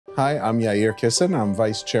Hi, I'm Yair Kissin. I'm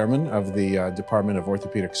Vice Chairman of the Department of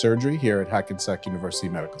Orthopedic Surgery here at Hackensack University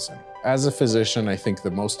Medical Center. As a physician, I think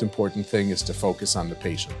the most important thing is to focus on the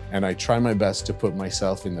patient. And I try my best to put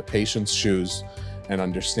myself in the patient's shoes and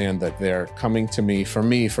understand that they're coming to me,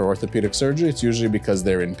 for orthopedic surgery, it's usually because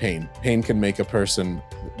they're in pain. Pain can make a person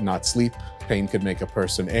not sleep. Pain could make a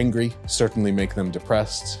person angry, certainly make them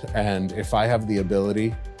depressed. And if I have the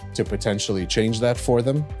ability to potentially change that for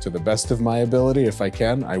them to the best of my ability, if I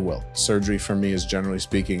can, I will. Surgery for me is generally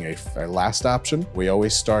speaking a last option. We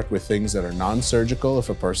always start with things that are non-surgical. If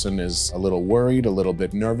a person is a little worried, a little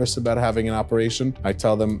bit nervous about having an operation, I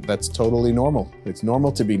tell them that's totally normal. It's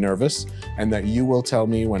normal to be nervous, and that you will tell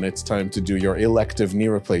me when it's time to do your elective knee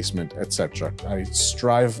replacement, etc. I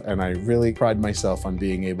strive and I really pride myself on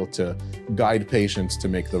being able to guide patients to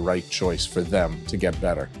make the right choice for them to get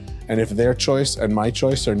better. And if their choice and my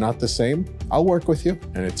choice are not the same, I'll work with you.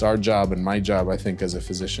 And it's our job and my job, I think, as a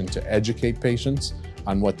physician to educate patients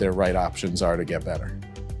on what their right options are to get better.